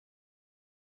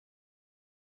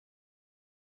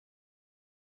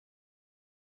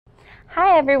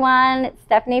Hi everyone, it's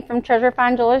Stephanie from Treasure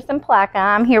Find Jewelers in Placa.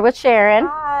 I'm here with Sharon.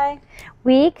 Hi.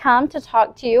 We come to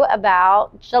talk to you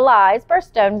about July's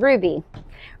birthstone, ruby.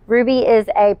 Ruby is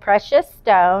a precious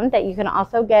stone that you can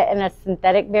also get in a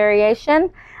synthetic variation.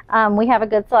 We have a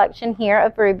good selection here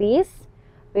of rubies.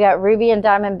 We got ruby and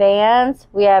diamond bands.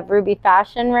 We have ruby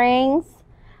fashion rings.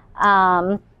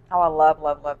 Oh, I love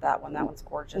that one. That one's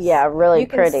gorgeous. Yeah, really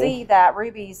pretty. You can see that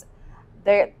rubies,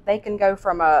 they can go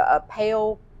from a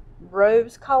pale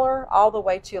rose color all the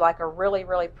way to like a really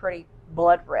pretty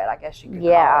blood red, I guess you could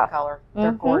call it color.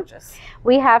 They're gorgeous.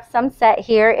 We have some set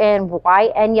here in white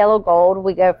and yellow gold.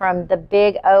 We go from the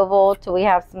big oval to we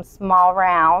have some small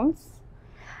rounds.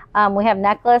 We have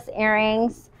necklace,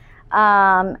 earrings,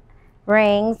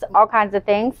 rings, all kinds of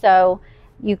things. So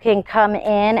you can come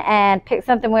in and pick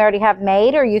something we already have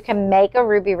made, or you can make a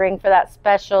ruby ring for that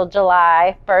special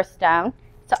July birthstone.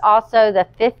 It's also the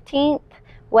 15th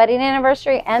wedding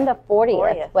anniversary and the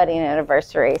 40th wedding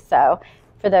anniversary. So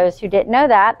for those who didn't know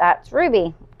that, that's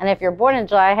ruby. And if you're born in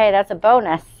July, hey, that's a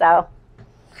bonus. So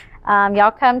y'all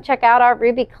come check out our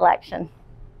ruby collection.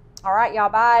 All right, y'all.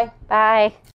 Bye.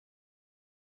 Bye.